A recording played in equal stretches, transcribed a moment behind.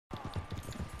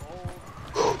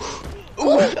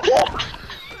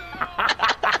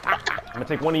I'm gonna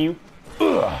take one of you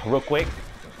real quick.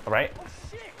 All right,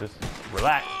 just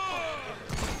relax.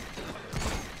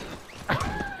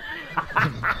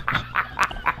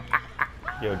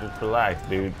 Yo, just relax,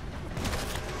 dude.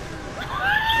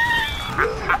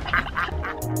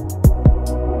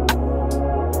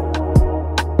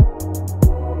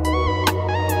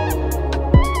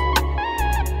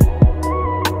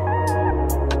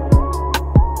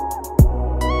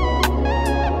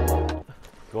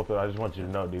 Schofield, I just want you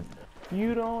to know, dude,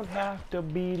 you don't have to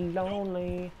be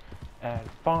lonely at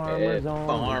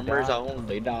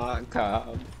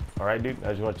farmersonly.com. Alright, dude, I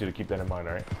just want you to keep that in mind,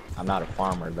 alright? I'm not a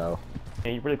farmer, though.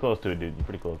 And you're pretty close to it, dude. You're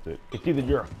pretty close to it. It's either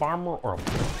you're a farmer or a...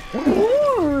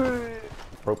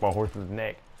 Broke my horse's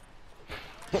neck.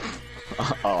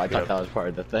 Oh, I thought that was part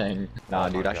of the thing. Nah,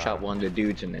 dude, I God. shot one of the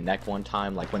dudes in the neck one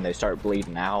time, like when they start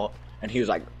bleeding out, and he was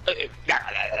like...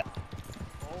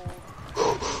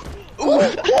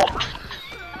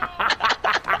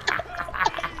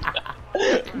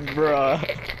 Bruh.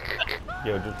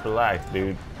 Yo, just relax,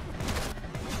 dude.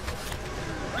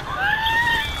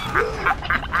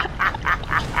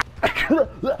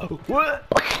 What?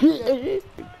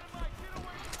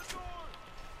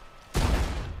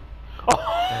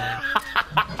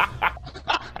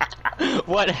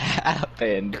 What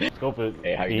happened? Schofield,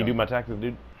 Hey, how can you you do doing? my taxes,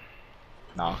 dude?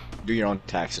 No, do your own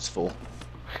taxes, fool.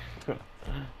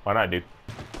 Why not, dude?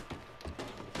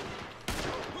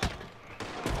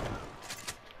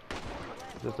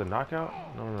 Is this a knockout?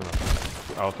 No.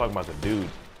 I was talking about the dude.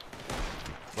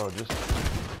 Bro, just...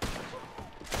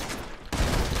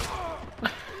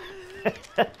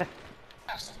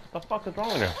 What the fuck is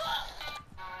wrong with him?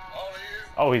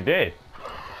 Oh, he's dead.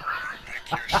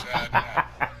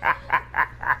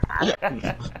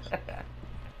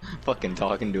 Fucking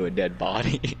talking to a dead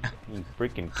body. You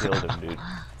freaking killed him, dude.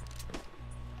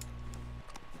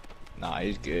 Nah,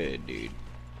 he's good, dude.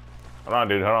 Hold on,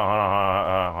 dude. Hold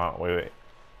on. Wait.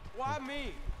 Why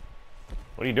me?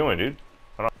 What are you doing, dude?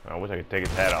 Hold on. I wish I could take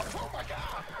his hat off. Oh my god.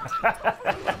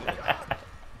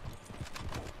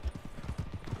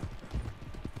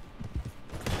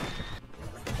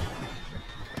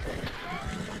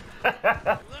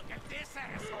 Look at this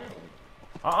asshole.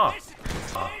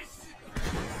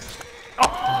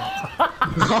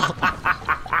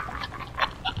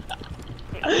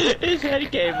 His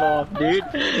head came off, dude.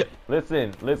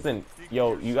 Listen.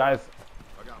 Yo, you guys,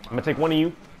 I'm gonna take one of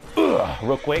you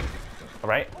real quick. All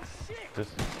right? Just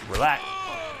relax.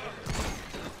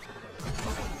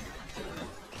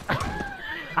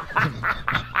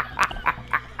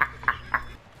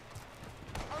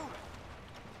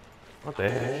 What the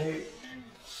heck?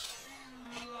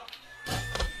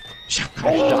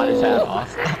 Shot his hat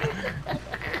off.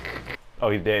 Oh,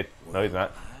 he's dead. No, he's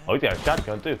not. Oh, he's got a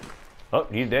shotgun too. Oh,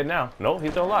 he's dead now. No, he's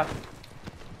still alive.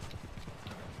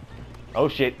 Oh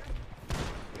shit.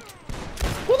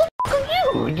 Who the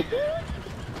fuck are you?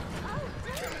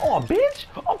 Oh, bitch!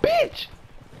 Oh, bitch!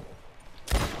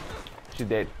 She's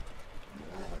dead.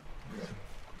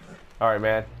 All right,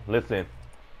 man. Listen.